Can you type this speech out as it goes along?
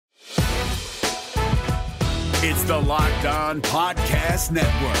It's the Locked On Podcast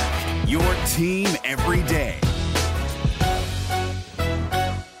Network, your team every day.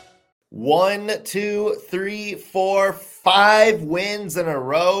 1, 2, 3, 4, 5 wins in a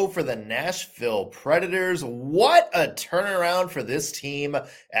row for the Nashville Predators. What a turnaround for this team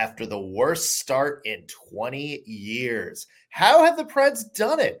after the worst start in 20 years. How have the Preds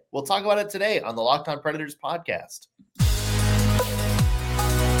done it? We'll talk about it today on the Locked On Predators podcast.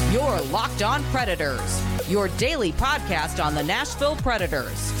 Your Locked On Predators, your daily podcast on the Nashville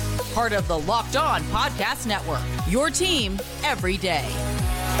Predators. Part of the Locked On Podcast Network, your team every day.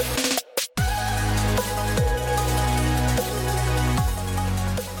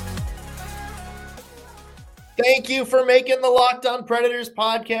 Thank you for making the Locked On Predators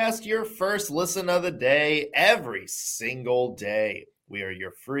podcast your first listen of the day every single day. We are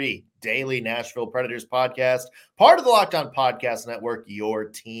your free daily Nashville Predators podcast, part of the Locked On Podcast Network, your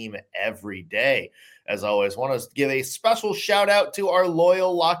team every day. As always, want to give a special shout out to our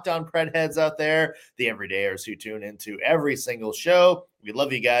loyal Locked On Pred heads out there, the everydayers who tune into every single show. We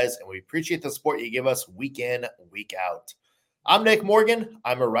love you guys, and we appreciate the support you give us week in, week out. I'm Nick Morgan.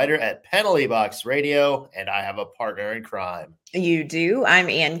 I'm a writer at Penalty Box Radio, and I have a partner in crime. You do. I'm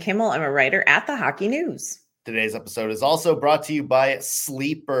Ann Kimmel. I'm a writer at the Hockey News. Today's episode is also brought to you by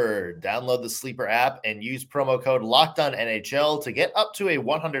Sleeper. Download the Sleeper app and use promo code LOCKEDONNHL to get up to a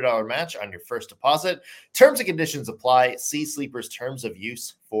 $100 match on your first deposit. Terms and conditions apply. See Sleeper's terms of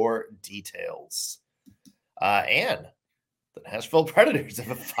use for details. And the Nashville Predators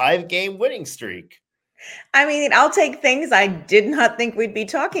have a 5-game winning streak. I mean, I'll take things I did not think we'd be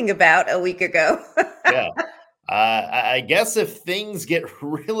talking about a week ago. Yeah. I guess if things get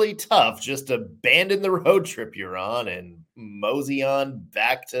really tough, just abandon the road trip you're on and mosey on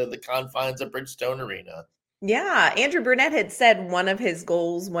back to the confines of Bridgestone Arena. Yeah. Andrew Burnett had said one of his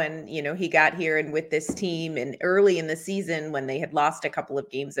goals when, he got here and with this team and early in the season when they had lost a couple of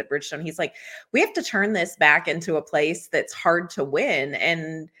games at Bridgestone, he's like, we have to turn this back into a place that's hard to win.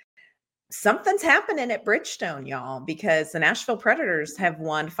 And something's happening at Bridgestone, y'all, because the Nashville Predators have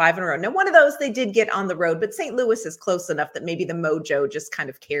won 5 in a row. Now, one of those they did get on the road, but St. Louis is close enough that maybe the mojo just kind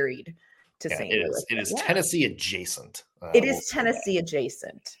of carried to St. Louis. It is Tennessee adjacent. It is Tennessee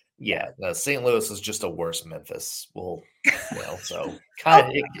adjacent. Yeah, St. Louis is just a worse Memphis. So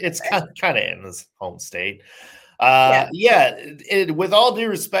it's kind of in this home state. With all due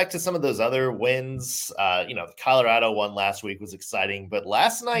respect to some of those other wins, the Colorado one last week was exciting, but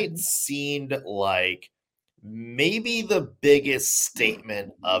last night seemed like maybe the biggest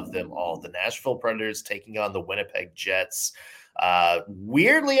statement of them all. The Nashville Predators taking on the Winnipeg Jets.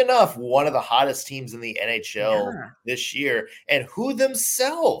 Weirdly enough, one of the hottest teams in the NHL this year, and who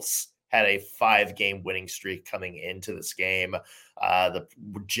themselves had a 5-game winning streak coming into this game. The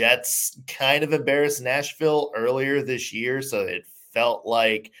Jets kind of embarrassed Nashville earlier this year, so it felt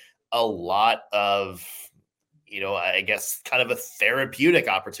like a lot of, I guess kind of a therapeutic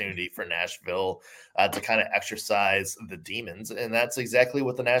opportunity for Nashville to kind of exercise the demons, and that's exactly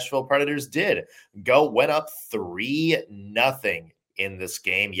what the Nashville Predators did. Went up 3-0 in this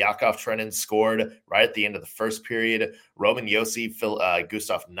game. Yakov Trenin scored right at the end of the first period. Roman Josi,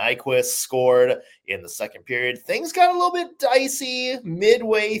 Gustav Nyquist scored in the second period. Things got a little bit dicey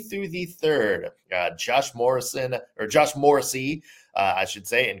midway through the third. Josh Morrissey,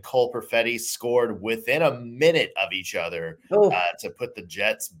 and Cole Perfetti scored within a minute of each other to put the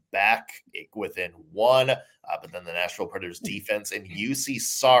Jets back within one. But then the Nashville Predators defense and UC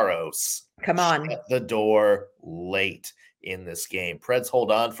Saros shut the door late in this game. Preds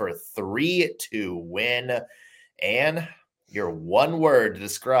hold on for a 3-2 win. And your one word to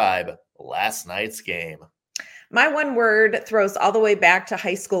describe last night's game. My one word throws all the way back to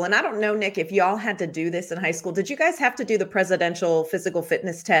high school. And I don't know, Nick, if y'all had to do this in high school. Did you guys have to do the presidential physical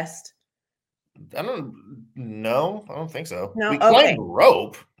fitness test? I don't think so. No? We climbed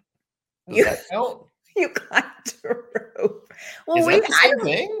rope. Does that count? You climbed a rope. Well, Is that the same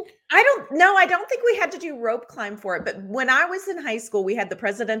thing? I don't know. I don't think we had to do rope climb for it. But when I was in high school, we had the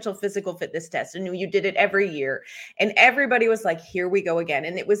presidential physical fitness test, and you did it every year. And everybody was like, here we go again.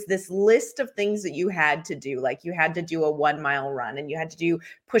 And it was this list of things that you had to do. Like you had to do a 1-mile run, and you had to do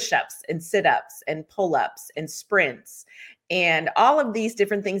push-ups and sit-ups and pull-ups and sprints and all of these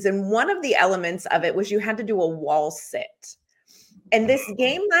different things. And one of the elements of it was you had to do a wall sit. And this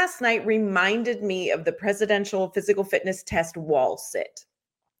game last night reminded me of the presidential physical fitness test wall sit.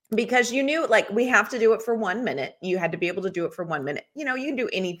 Because you knew, like, we have to do it for 1 minute. You had to be able to do it for 1 minute. You can do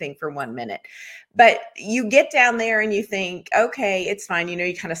anything for 1 minute. But you get down there and you think, okay, it's fine.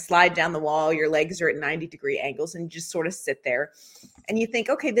 You kind of slide down the wall. Your legs are at 90-degree angles and you just sort of sit there. and you think,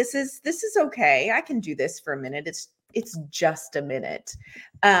 okay, this is okay. I can do this for a minute. It's just a minute.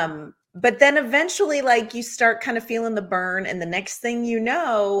 But then eventually, like, you start kind of feeling the burn, and the next thing you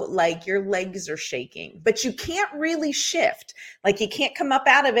know, like, your legs are shaking, but you can't really shift. Like, you can't come up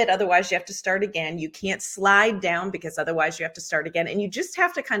out of it. Otherwise you have to start again. You can't slide down because otherwise you have to start again. And you just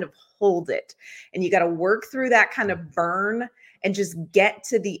have to kind of hold it, and you got to work through that kind of burn and just get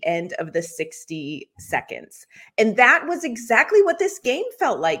to the end of the 60 seconds. And that was exactly what this game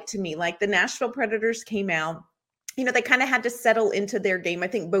felt like to me. Like, the Nashville Predators came out, you know, they kind of had to settle into their game. I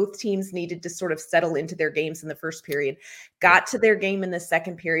think both teams needed to sort of settle into their games in the first period, got to their game in the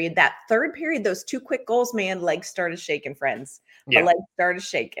second period. That third period, those 2 quick goals, man, legs started shaking, friends. The legs started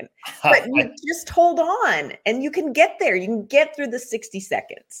shaking. But you just hold on, and you can get there. You can get through the 60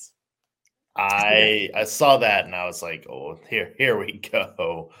 seconds. I saw that, and I was like, oh, here we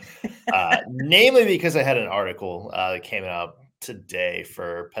go. Namely because I had an article that came out today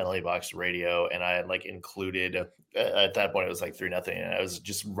for Penalty Box Radio, and I had like included at that point it was like 3-0, and I was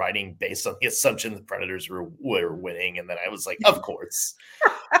just writing based on the assumption the Predators were winning, and then I was like, of course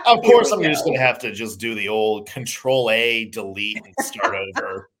I'm just gonna have to just do the old Control-A delete and start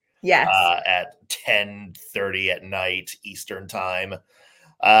over. Yes. At 10:30 at night Eastern time.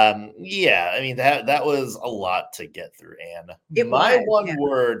 Yeah, I mean that was a lot to get through, Anne. My one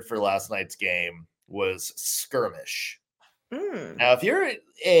word for last night's game was skirmish. Now, if you're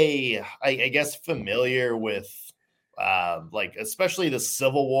I guess familiar with like especially the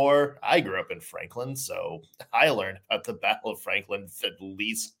Civil War, I grew up in Franklin, so I learned about the Battle of Franklin at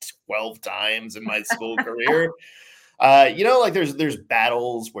least 12 times in my school career. You know, like there's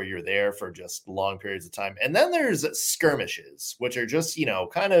battles where you're there for just long periods of time, and then there's skirmishes, which are just, you know,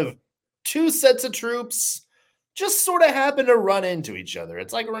 kind of 2 sets of troops just sort of happen to run into each other.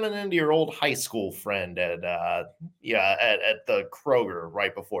 It's like running into your old high school friend at the Kroger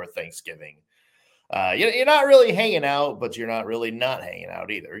right before Thanksgiving. You're not really hanging out, but you're not really not hanging out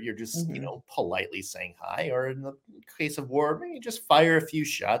either. You're just, you know, politely saying hi, or in the case of war, maybe just fire a few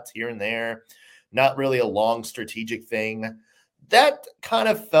shots here and there. Not really a long strategic thing. That kind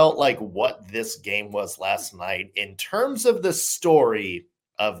of felt like what this game was last night in terms of the story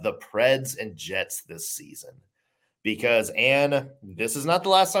of the Preds and Jets this season. Because, Anne, this is not the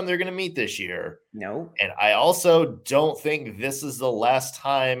last time they're going to meet this year. No. And I also don't think this is the last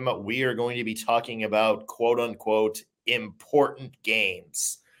time we are going to be talking about quote-unquote important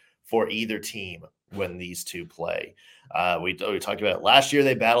games for either team when these two play. We talked about it last year.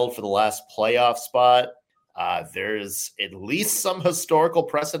 They battled for the last playoff spot. There's at least some historical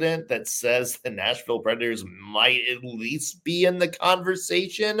precedent that says the Nashville Predators might at least be in the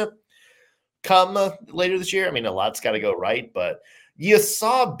conversation come later this year. I mean, a lot's got to go right, but you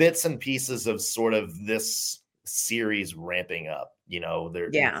saw bits and pieces of sort of this series ramping up. You know,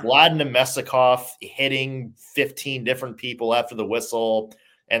 Vladimir Messikov hitting 15 different people after the whistle,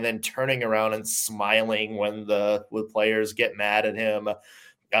 and then turning around and smiling when the players get mad at him.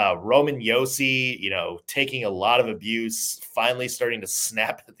 Roman Josi, you know, taking a lot of abuse, finally starting to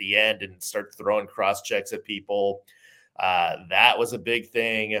snap at the end and start throwing cross checks at people. That was a big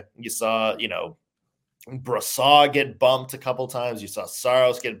thing. You saw, you know, Brassard get bumped a couple of times. You saw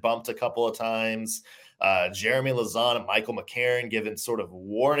Saros get bumped a couple of times. Jeremy Lauzon and Michael McCarron giving sort of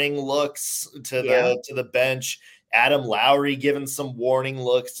warning looks to the bench. Adam Lowry giving some warning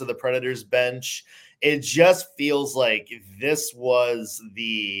looks to the Predators bench. It just feels like this was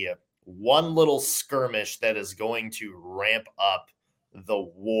the one little skirmish that is going to ramp up the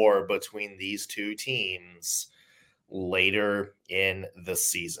war between these two teams later in the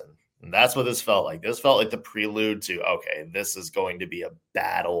season. And that's what this felt like. This felt like the prelude to, okay, this is going to be a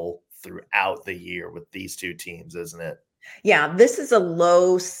battle throughout the year with these two teams, isn't it? Yeah, this is a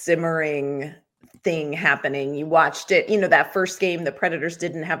low simmering thing happening. You watched it, you know, that first game, the Predators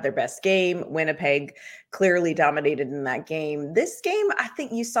didn't have their best game. Winnipeg clearly dominated in that game. This game, I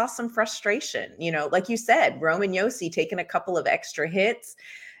think you saw some frustration, you know, like you said, Roman Josi taking a couple of extra hits.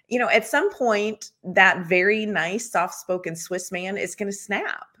 You know, at some point, that very nice, soft-spoken Swiss man is going to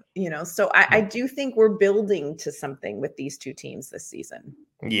snap, you know. So I do think we're building to something with these two teams this season.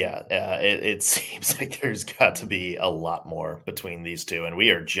 Yeah, it seems like there's got to be a lot more between these two, and we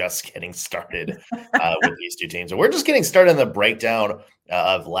are just getting started with these two teams. And we're just getting started in the breakdown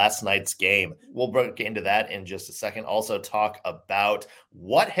of last night's game. We'll get into that in just a second. Also talk about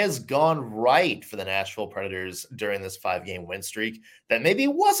what has gone right for the Nashville Predators during this 5-game win streak that maybe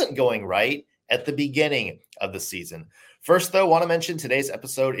wasn't going right at the beginning of the season. First, though, want to mention today's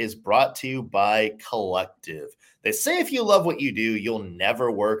episode is brought to you by Collective. They say if you love what you do, you'll never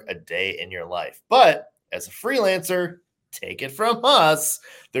work a day in your life. But as a freelancer, take it from us,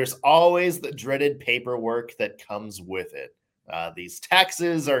 there's always the dreaded paperwork that comes with it. These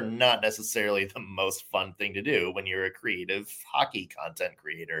taxes are not necessarily the most fun thing to do when you're a creative hockey content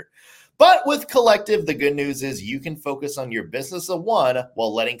creator. But with Collective, the good news is you can focus on your business of one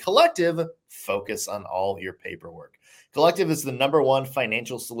while letting Collective focus on all your paperwork. Collective is the #1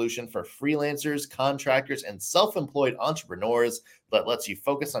 financial solution for freelancers, contractors, and self-employed entrepreneurs that lets you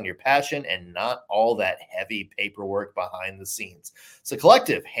focus on your passion and not all that heavy paperwork behind the scenes. So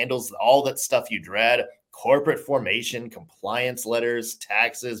Collective handles all that stuff you dread: corporate formation, compliance letters,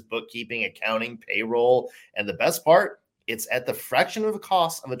 taxes, bookkeeping, accounting, payroll, and the best part, it's at the fraction of the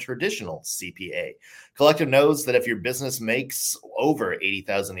cost of a traditional CPA. Collective knows that if your business makes over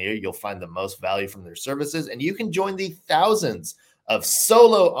 $80,000 a year, you'll find the most value from their services, and you can join the thousands of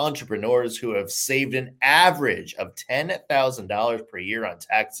solo entrepreneurs who have saved an average of $10,000 per year on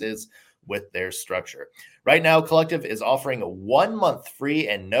taxes with their structure. Right now, Collective is offering a 1 month free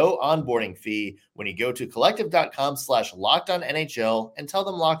and no onboarding fee when you go to collective.com/LockedOnNHL and tell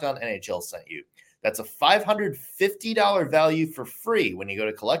them Locked On NHL sent you. That's a $550 value for free when you go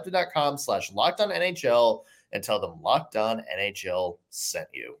to collective.com/LockedOnNHL and tell them Locked On NHL sent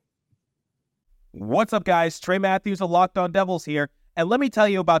you. What's up, guys? Trey Matthews of Locked On Devils here, and let me tell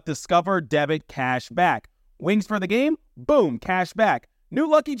you about Discover Debit Cash Back. Wings for the game? Boom, cash back. New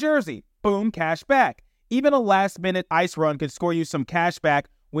lucky jersey? Boom, cash back. Even a last-minute ice run could score you some cash back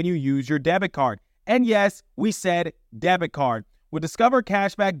when you use your debit card. And yes, we said debit card. With Discover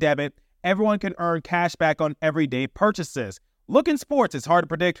Cashback Debit, everyone can earn cash back on everyday purchases. Look, in sports, it's hard to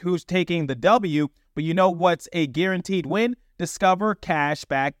predict who's taking the W, but you know what's a guaranteed win? Discover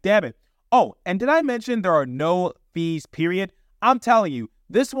Cashback Debit. Oh, and did I mention there are no fees, period? I'm telling you,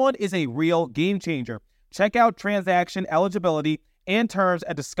 this one is a real game changer. Check out transaction eligibility and terms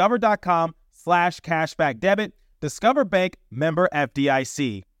at discover.com/cashbackdebit. Discover Bank, member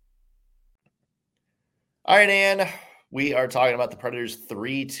FDIC. All right, Ann, we are talking about the Predators'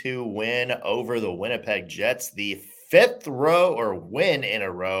 3-2 win over the Winnipeg Jets, the 5th win in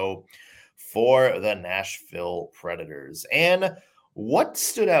a row for the Nashville Predators. And what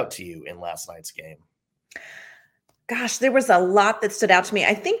stood out to you in last night's game? Gosh, there was a lot that stood out to me.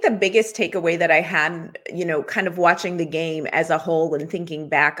 I think the biggest takeaway that I had, kind of watching the game as a whole and thinking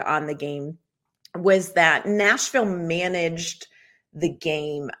back on the game, was that Nashville managed the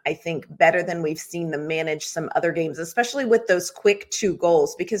game, I think, better than we've seen them manage some other games, especially with those quick 2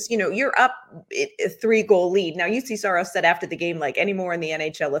 goals, because, you're up a 3-goal lead. Now, UC Soros said after the game, like, anymore in the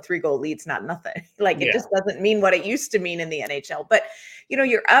NHL, a 3-goal lead's not nothing. It just doesn't mean what it used to mean in the NHL. But,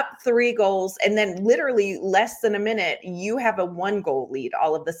 you're up 3 goals, and then literally less than a minute, you have a 1-goal lead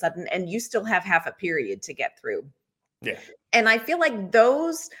all of a sudden, and you still have half a period to get through. Yeah. And I feel like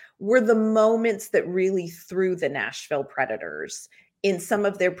those were the moments that really threw the Nashville Predators in some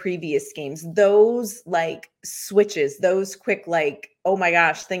of their previous games. Those switches, those quick, oh my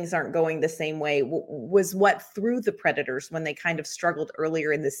gosh, things aren't going the same way, was what threw the Predators when they kind of struggled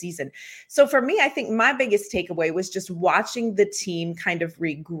earlier in the season. So for me, I think my biggest takeaway was just watching the team kind of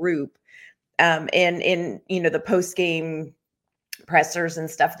regroup. And in, the post-game pressers and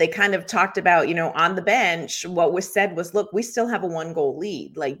stuff, they kind of talked about, on the bench, what was said was, look, we still have a 1-goal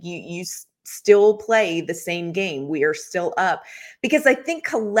lead. You still play the same game. We are still up, because I think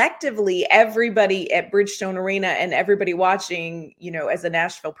collectively everybody at Bridgestone Arena and everybody watching, as a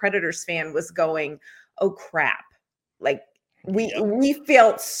Nashville Predators fan, was going, oh crap. We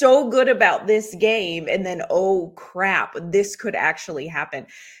felt so good about this game, and then, oh crap, this could actually happen.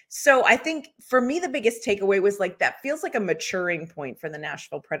 So I think for me, the biggest takeaway was that feels like a maturing point for the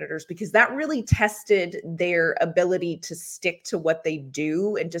Nashville Predators, because that really tested their ability to stick to what they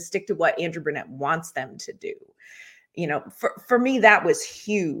do and to stick to what Andrew Brunette wants them to do. For me, that was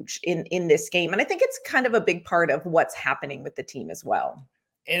huge in this game. And I think it's kind of a big part of what's happening with the team as well.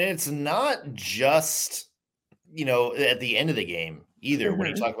 And it's not just, at the end of the game either. Mm-hmm. When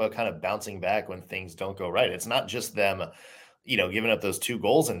you talk about kind of bouncing back when things don't go right, it's not just them, giving up those 2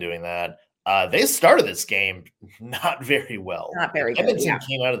 goals and doing that. They started this game not very well. Not very good. Edmonton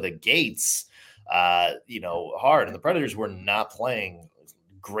came out of the gates, hard, and the Predators were not playing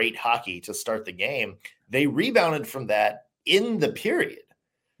great hockey to start the game. They rebounded from that in the period.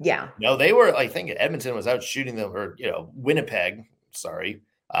 Yeah. They were, I think Edmonton was out shooting them, or, Winnipeg,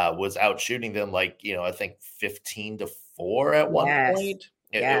 was out shooting them I think 15-4 at one point.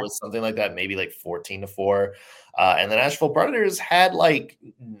 It was something like that, maybe 14-4. And the Nashville Predators had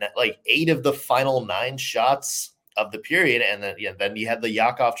 8 of the final 9 shots of the period. And then you had the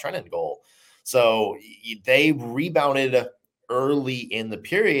Yakov Trenin goal. So they rebounded early in the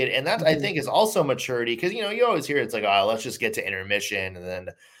period. And that I think is also maturity because, you always hear it's like, oh, let's just get to intermission and then,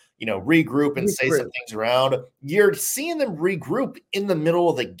 regroup and say some things around. You're seeing them regroup in the middle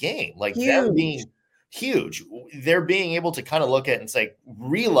of the game, like them being huge. They're being able to kind of look at it and say,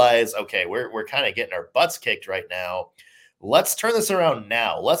 realize, okay, we're kind of getting our butts kicked right now. Let's turn this around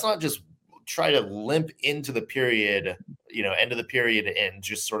now. Let's not just try to limp into the period, end of the period and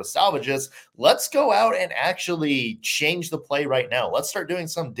just sort of salvage this. Let's go out and actually change the play right now. Let's start doing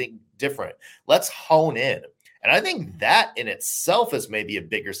something different. Let's hone in. And I think that in itself is maybe a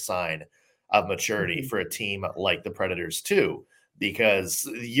bigger sign of maturity for a team like the Predators too, because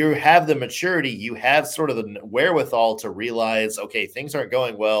you have the maturity, you have sort of the wherewithal to realize, okay, things aren't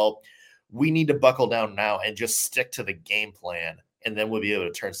going well. We need to buckle down now and just stick to the game plan. And then we'll be able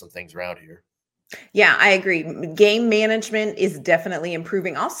to turn some things around here. Yeah, I agree. Game management is definitely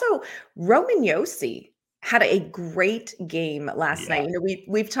improving. Also, Roman Josi had a great game last night.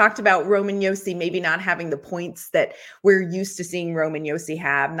 We've talked about Roman Josi maybe not having the points that we're used to seeing Roman Josi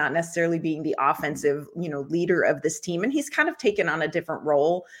have, not necessarily being the offensive, leader of this team. And he's kind of taken on a different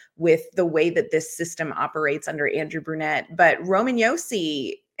role with the way that this system operates under Andrew Brunette. But Roman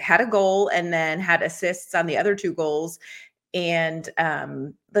Josi had a goal and then had assists on the other 2 goals. And I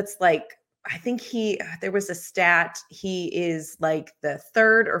think there was a stat. He is like the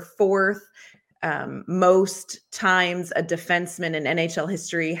 3rd or 4th most times a defenseman in NHL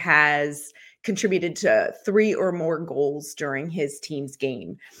history has contributed to 3 or more goals during his team's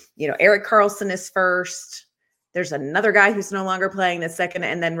game. Erik Karlsson is first. There's another guy who's no longer playing that's second,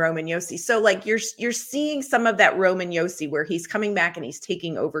 and then Roman Josi. So like you're seeing some of that Roman Josi where he's coming back and he's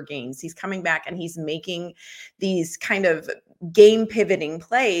taking over games. He's coming back and he's making these kind of game pivoting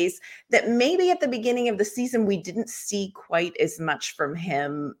plays that maybe at the beginning of the season we didn't see quite as much from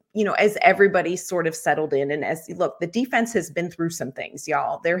him, as everybody sort of settled in. And the defense has been through some things,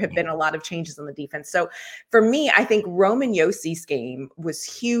 y'all. There have been a lot of changes on the defense. So for me, I think Roman Josi's game was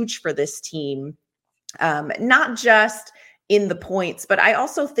huge for this team. Not just in the points, but I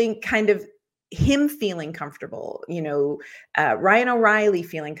also think kind of him feeling comfortable, Ryan O'Reilly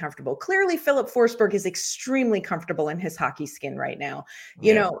feeling comfortable. Clearly, Philip Forsberg is extremely comfortable in his hockey skin right now,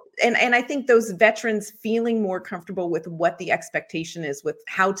 and I think those veterans feeling more comfortable with what the expectation is, with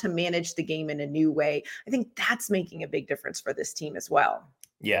how to manage the game in a new way. I think that's making a big difference for this team as well.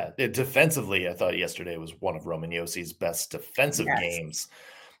 Yeah, defensively, I thought yesterday was one of Roman Josi's best defensive games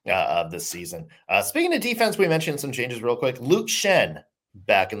of this season. Speaking of defense, we mentioned some changes real quick. Luke Schenn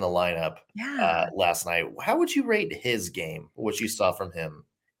back in the lineup last night. How would you rate his game, what you saw from him?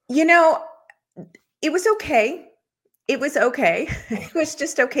 It was okay. It was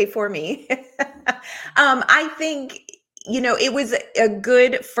just okay for me. I think, it was a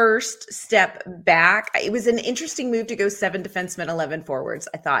good first step back. It was an interesting move to go 7 defensemen, 11 forwards,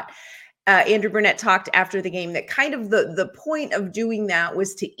 I thought. Andrew Brunette talked after the game that kind of the point of doing that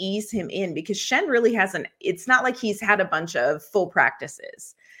was to ease him in, because Schenn really it's not like he's had a bunch of full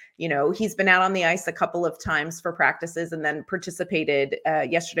practices. He's been out on the ice a couple of times for practices and then participated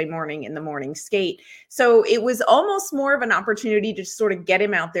yesterday morning in the morning skate. So it was almost more of an opportunity to sort of get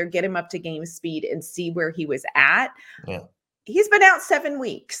him out there, get him up to game speed and see where he was at. Yeah. He's been out 7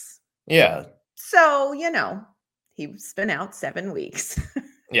 weeks. Yeah. So, he's been out 7 weeks.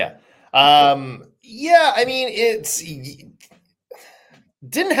 Yeah. I mean, it's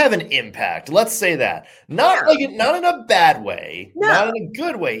didn't have an impact. Let's say that. Not in a bad way, not in a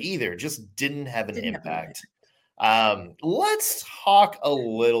good way either. Just didn't have an impact. Let's talk a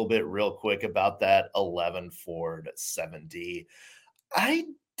little bit real quick about that 11 forward 7D. I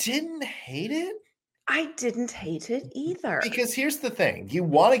didn't hate it. I didn't hate it either. Because here's the thing. You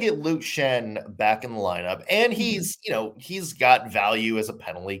want to get Luke Schenn back in the lineup, and he's got value as a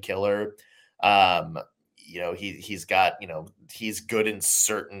penalty killer. He's got, he's good in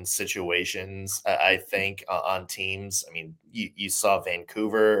certain situations, I think, on teams. I mean, you saw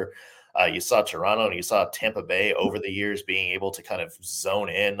Vancouver, you saw Toronto, and you saw Tampa Bay over the years being able to kind of zone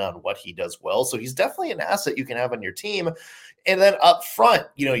in on what he does well. So he's definitely an asset you can have on your team. And then up front,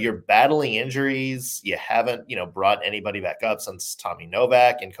 you're battling injuries. You haven't, brought anybody back up since Tommy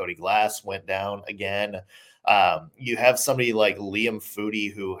Novak and Cody Glass went down again. You have somebody like Liam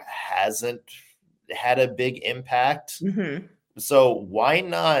Foudy who hasn't had a big impact. Mm-hmm. So why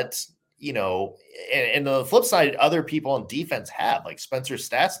not, and on the flip side, other people on defense have, like Spencer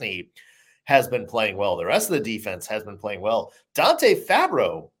Stastny has been playing well. The rest of the defense has been playing well. Dante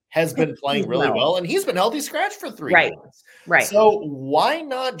Fabro has been playing really well, and he's been healthy scratch for 3 months. Right. So why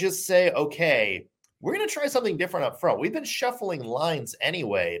not just say, okay, we're going to try something different up front. We've been shuffling lines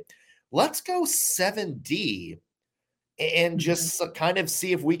anyway. Let's go 7D and just kind of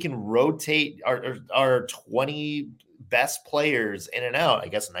see if we can rotate our 20 best players in and out. I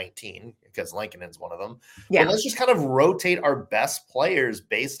guess 19 because Lincoln is one of them. Yeah. But let's just kind of rotate our best players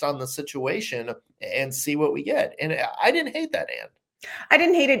based on the situation and see what we get. And I didn't hate that, Ann. I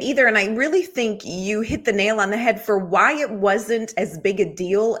didn't hate it either. And I really think you hit the nail on the head for why it wasn't as big a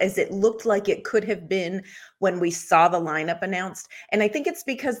deal as it looked like it could have been when we saw the lineup announced. And I think it's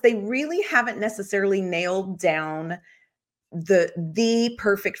because they really haven't necessarily nailed down the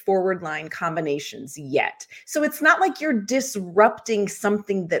perfect forward line combinations yet. So it's not like you're disrupting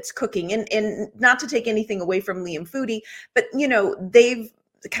something that's cooking. And not to take anything away from Liam Foudy, but they've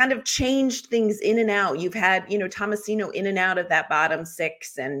kind of changed things in and out. You've had, Tomasino in and out of that bottom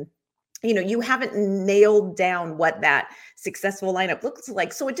six, and you haven't nailed down what that successful lineup looks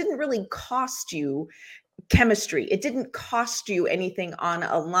like. So it didn't really cost you chemistry. It didn't cost you anything on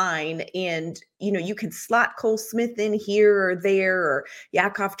a line, and you can slot Cole Smith in here or there, or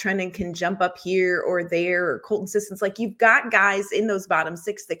Yakov Trenin can jump up here or there, or Colton Sissons. Like, you've got guys in those bottom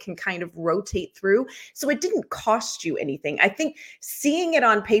six that can kind of rotate through. So it didn't cost you anything. I think seeing it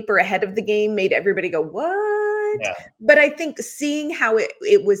on paper ahead of the game made everybody go, what? Yeah. But I think seeing how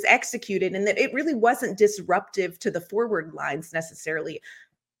it was executed, and that it really wasn't disruptive to the forward lines necessarily.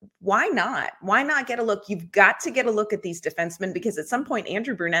 Why not? Why not get a look? You've got to get a look at these defensemen, because at some point,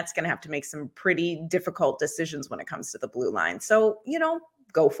 Andrew Brunette's going to have to make some pretty difficult decisions when it comes to the blue line. So,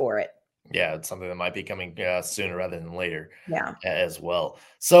 go for it. Yeah, it's something that might be coming sooner rather than later. Yeah, as well.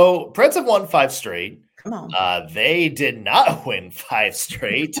 So Preds have won 5 straight. Come on. They did not win 5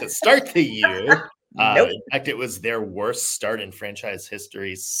 straight to start the year. Nope. In fact, it was their worst start in franchise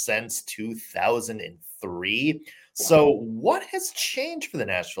history since 2003. So what has changed for the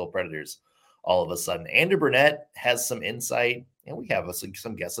Nashville Predators all of a sudden? Andrew Brunette has some insight, and we have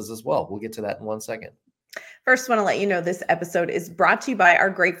some guesses as well. We'll get to that in 1 second. First, want to let you know this episode is brought to you by our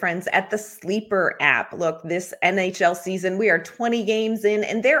great friends at the Sleeper app. Look, this NHL season, we are 20 games in,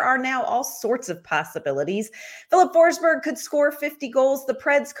 and there are now all sorts of possibilities. Philip Forsberg could score 50 goals. The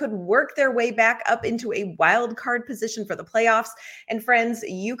Preds could work their way back up into a wild card position for the playoffs. And friends,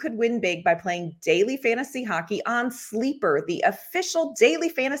 you could win big by playing daily fantasy hockey on Sleeper, the official daily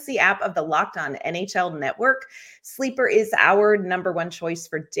fantasy app of the Locked On NHL Network. Sleeper is our number one choice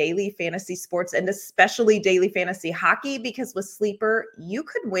for daily fantasy sports, and especially daily fantasy hockey, because with Sleeper, you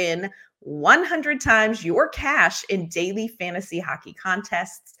could win 100 times your cash in daily fantasy hockey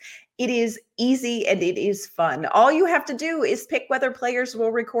contests. It is easy and it is fun. All you have to do is pick whether players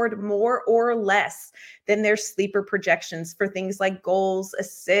will record more or less than their Sleeper projections for things like goals,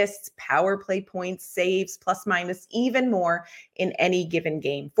 assists, power play points, saves, plus minus, even more in any given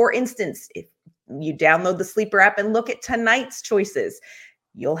game. For instance, if you download the Sleeper app and look at tonight's choices,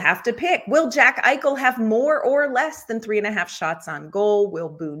 you'll have to pick. Will Jack Eichel have more or less than 3.5 shots on goal? Will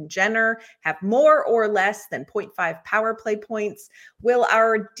Boone Jenner have more or less than 0.5 power play points? Will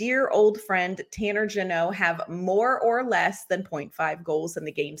our dear old friend Tanner Jeannot have more or less than 0.5 goals in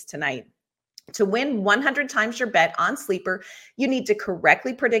the games tonight? To win 100 times your bet on Sleeper, you need to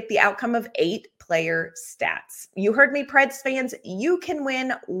correctly predict the outcome of 8 player stats. You heard me, Preds fans. You can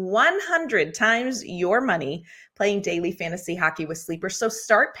win 100 times your money playing daily fantasy hockey with Sleeper. So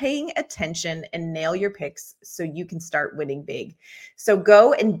start paying attention and nail your picks so you can start winning big. So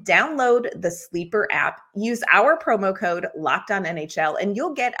go and download the Sleeper app. Use our promo code LOCKEDONNHL, and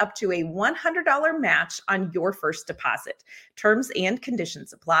you'll get up to a $100 match on your first deposit. Terms and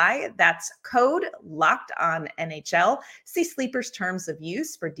conditions apply. That's code LOCKEDONNHL. See Sleeper's terms of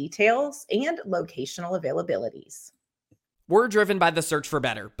use for details and locational availabilities. We're driven by the search for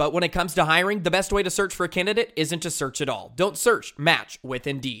better, but when it comes to hiring, the best way to search for a candidate isn't to search at all. Don't search, match with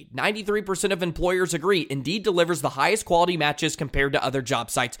Indeed. 93% of employers agree Indeed delivers the highest quality matches compared to other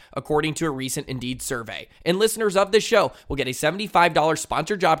job sites, according to a recent Indeed survey. And listeners of this show will get a $75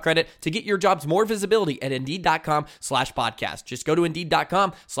 sponsored job credit to get your jobs more visibility at Indeed.com/podcast. Just go to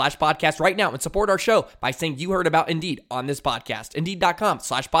Indeed.com/podcast right now and support our show by saying you heard about Indeed on this podcast.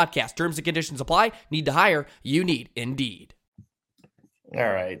 Indeed.com/podcast. Terms and conditions apply. Need to hire? You need Indeed. All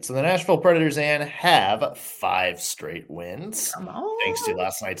right, so the Nashville Predators have 5 straight wins, thanks to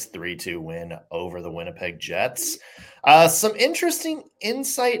last night's 3-2 win over the Winnipeg Jets. Some interesting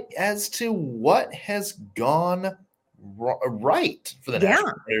insight as to what has gone right for the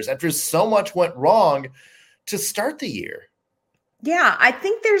Nashville Predators after so much went wrong to start the year. Yeah, I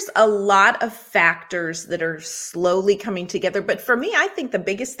think there's a lot of factors that are slowly coming together. But for me, I think the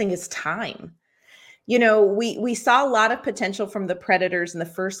biggest thing is time. we saw a lot of potential from the Predators in the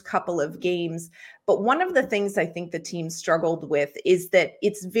first couple of games, but one of the things I think the team struggled with is that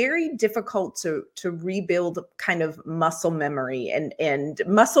it's very difficult to rebuild kind of muscle memory and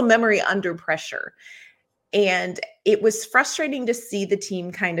muscle memory under pressure. And it was frustrating to see the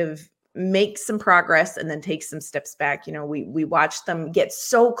team kind of make some progress and then take some steps back. We watched them get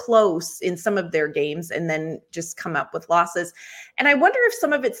so close in some of their games and then just come up with losses. And I wonder if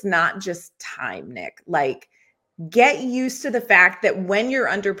some of it's not just time, Nick. Like, get used to the fact that when you're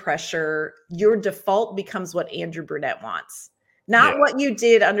under pressure, your default becomes what Andrew Brunette wants. Not what you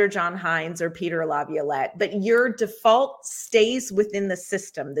did under John Hines or Peter Laviolette, but your default stays within the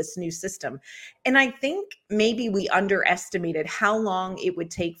system, this new system. And I think maybe we underestimated how long it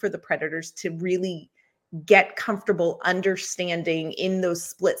would take for the Predators to really get comfortable understanding in those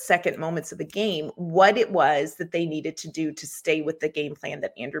split-second moments of the game what it was that they needed to do to stay with the game plan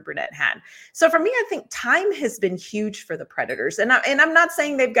that Andrew Brunette had. So for me, I think time has been huge for the Predators. And I'm not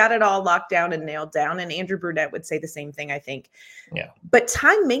saying they've got it all locked down and nailed down, and Andrew Brunette would say the same thing, I think. Yeah. But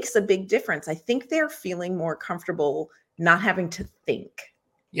time makes a big difference. I think they're feeling more comfortable not having to think.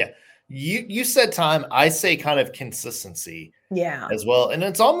 Yeah. You said time, I say kind of consistency as well. And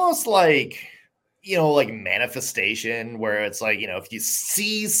it's almost like, like manifestation, where it's like, if you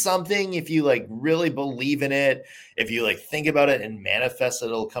see something, if you like really believe in it, if you like think about it and manifest it,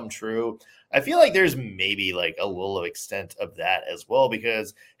 it'll come true. I feel like there's maybe like a little extent of that as well,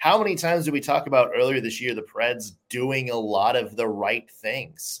 because how many times did we talk about earlier this year, the Preds doing a lot of the right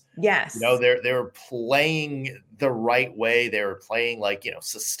things? Yes. They were playing the right way. They were playing like,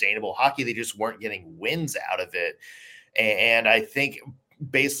 sustainable hockey. They just weren't getting wins out of it. And I think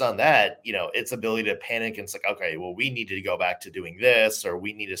based on that, its ability to panic and it's like, okay, well, we need to go back to doing this, or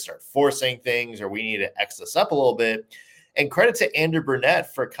we need to start forcing things, or we need to X this up a little bit. And credit to Andrew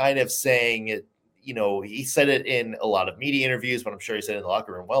Brunette for kind of saying, he said it in a lot of media interviews, but I'm sure he said it in the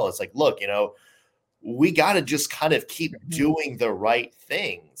locker room. Well, it's like, look, we got to just kind of keep doing the right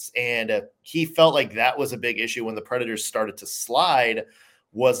things. And he felt like that was a big issue when the Predators started to slide,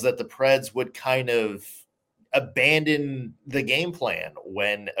 was that the Preds would kind of abandon the game plan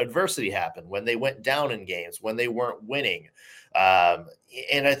when adversity happened, when they went down in games, when they weren't winning.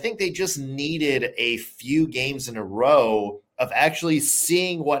 And I think they just needed a few games in a row of actually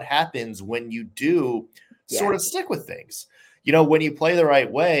seeing what happens when you do sort of stick with things. When you play the right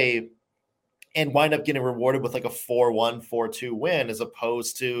way and wind up getting rewarded with like a 4-1, 4-2 win, as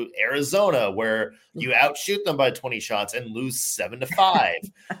opposed to Arizona, where you outshoot them by 20 shots and lose 7-5.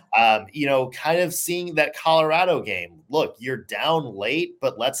 Kind of seeing that Colorado game. Look, you're down late,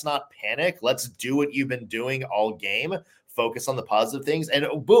 but let's not panic. Let's do what you've been doing all game. Focus on the positive things. And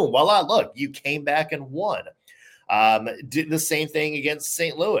boom, voila, look, you came back and won. Did the same thing against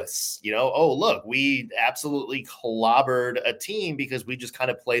St. Louis. Look, we absolutely clobbered a team because we just kind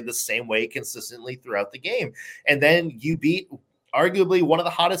of played the same way consistently throughout the game. And then you beat arguably one of the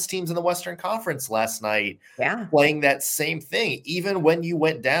hottest teams in the Western Conference last night, playing that same thing. Even when you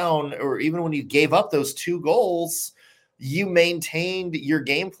went down, or even when you gave up those 2 goals, you maintained your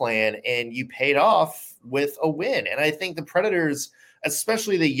game plan and you paid off with a win. And I think the Predators,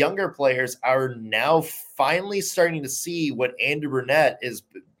 especially the younger players, are now finally starting to see what Andrew Brunette has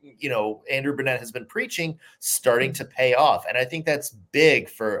been preaching, starting to pay off. And I think that's big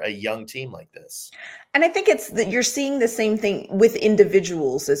for a young team like this. And I think it's that you're seeing the same thing with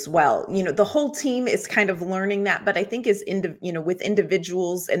individuals as well. The whole team is kind of learning that, but I think with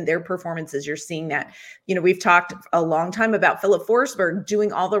individuals and their performances, you're seeing that. We've talked a long time about Philip Forsberg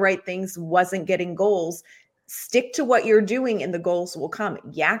doing all the right things, wasn't getting goals. Stick to what you're doing and the goals will come.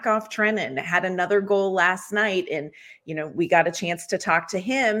 Yakov Trenin had another goal last night, and we got a chance to talk to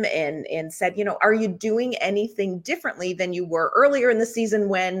him and said, are you doing anything differently than you were earlier in the season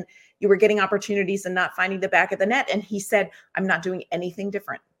when you were getting opportunities and not finding the back of the net? And he said, I'm not doing anything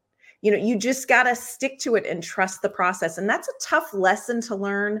different. You just got to stick to it and trust the process. And that's a tough lesson to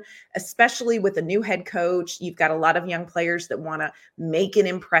learn, especially with a new head coach. You've got a lot of young players that want to make an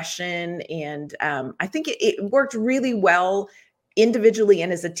impression. And I think it worked really well individually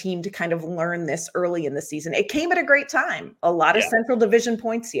and as a team to kind of learn this early in the season. It came at a great time. A lot of Central Division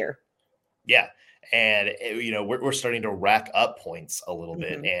points here. Yeah. And, we're starting to rack up points a little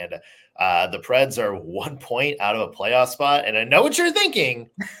bit. And the Preds are 1 point out of a playoff spot. And I know what you're thinking.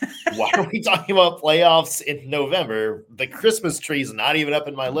 Why are we talking about playoffs in November? The Christmas tree is not even up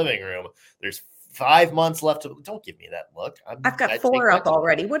in my living room. There's 5 months left. Don't give me that look. I've got 4 up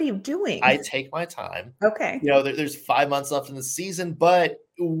already. What are you doing? I take my time. Okay. There's 5 months left in the season. But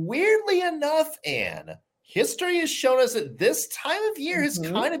weirdly enough, Anne, history has shown us that this time of year has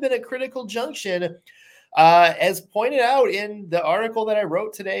kind of been a critical junction. As pointed out in the article that I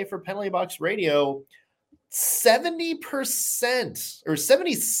wrote today for Penalty Box Radio, 70% or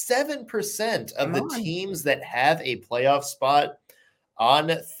 77% of the teams that have a playoff spot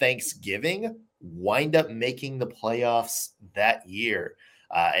on Thanksgiving wind up making the playoffs that year.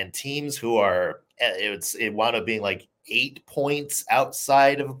 And teams who are, it wound up being like 8 points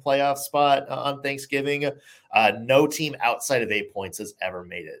outside of a playoff spot on Thanksgiving. No team outside of 8 points has ever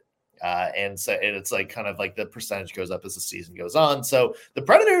made it. And it's like kind of like the percentage goes up as the season goes on. So the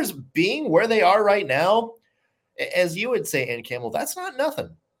Predators being where they are right now, as you would say, Ann Campbell, that's not nothing.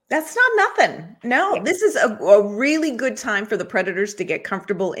 That's not nothing. No, this is a really good time for the Predators to get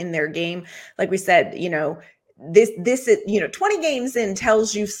comfortable in their game. Like we said, this is 20 games in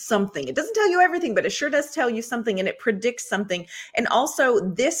tells you something. It doesn't tell you everything, but it sure does tell you something, and it predicts something. And also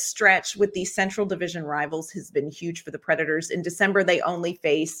this stretch with the Central Division rivals has been huge for the Predators. In December, they only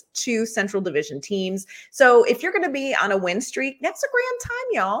face 2 Central Division teams. So if you're going to be on a win streak, that's a grand time,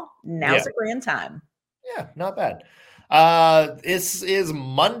 y'all. Now's a grand time. Yeah, not bad. This is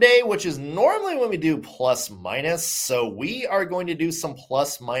Monday, which is normally when we do plus minus. So we are going to do some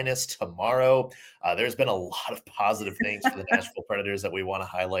plus minus tomorrow. There's been a lot of positive things for the Nashville Predators that we want to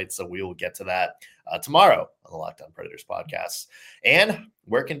highlight. So we will get to that tomorrow on the Locked On Predators podcast. And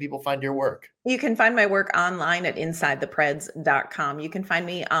where can people find your work? You can find my work online at InsideThePreds.com. You can find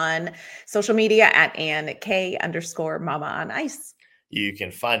me on social media at AnnK_Mama on Ice. You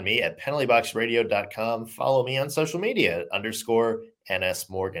can find me at penaltyboxradio.com. Follow me on social media at _NS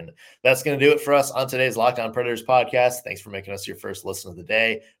Morgan. That's going to do it for us on today's Locked On Predators podcast. Thanks for making us your first listen of the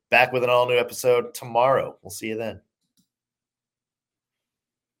day. Back with an all-new episode tomorrow. We'll see you then.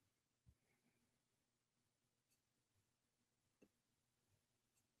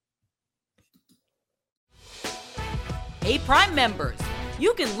 Hey, Prime members,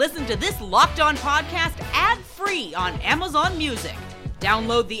 you can listen to this Locked On podcast ad-free on Amazon Music.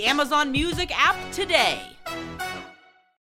 Download the Amazon Music app today.